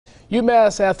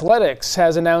UMass Athletics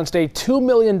has announced a $2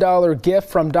 million gift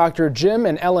from Dr. Jim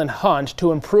and Ellen Hunt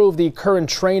to improve the current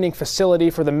training facility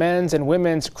for the men's and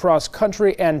women's cross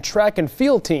country and track and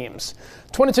field teams.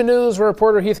 22 News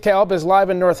reporter Heath Kalb is live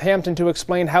in Northampton to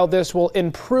explain how this will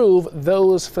improve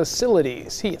those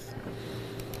facilities. Heath.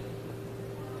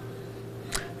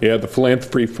 Yeah, the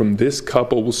philanthropy from this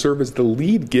couple will serve as the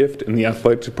lead gift in the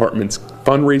athletic department's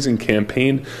fundraising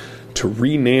campaign to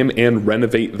rename and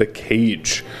renovate the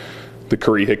Cage. The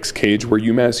Curry-Hicks Cage, where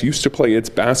UMass used to play its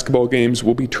basketball games,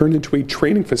 will be turned into a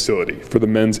training facility for the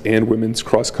men's and women's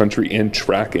cross-country and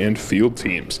track and field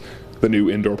teams. The new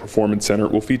indoor performance center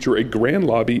will feature a grand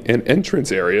lobby and entrance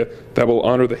area that will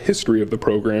honor the history of the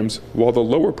programs, while the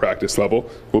lower practice level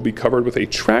will be covered with a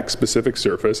track-specific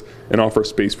surface and offer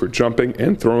space for jumping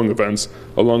and throwing events,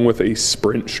 along with a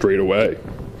sprint straightaway.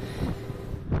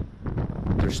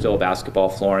 There's still a basketball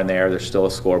floor in there. There's still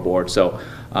a scoreboard. So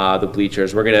the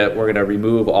bleachers, we're gonna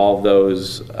remove all of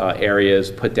those areas,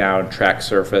 put down track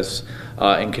surface,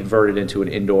 and convert it into an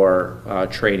indoor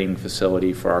training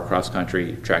facility for our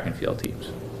cross-country track and field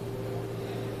teams.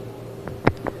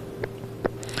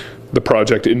 The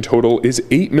project in total is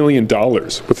 $8 million, with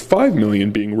 $5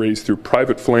 million being raised through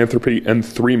private philanthropy and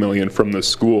 $3 million from the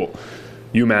school.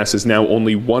 UMass is now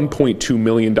only $1.2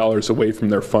 million away from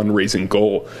their fundraising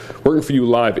goal. Working for you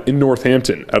live in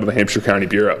Northampton out of the Hampshire County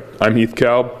Bureau, I'm Heath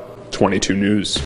Kalb, 22 News.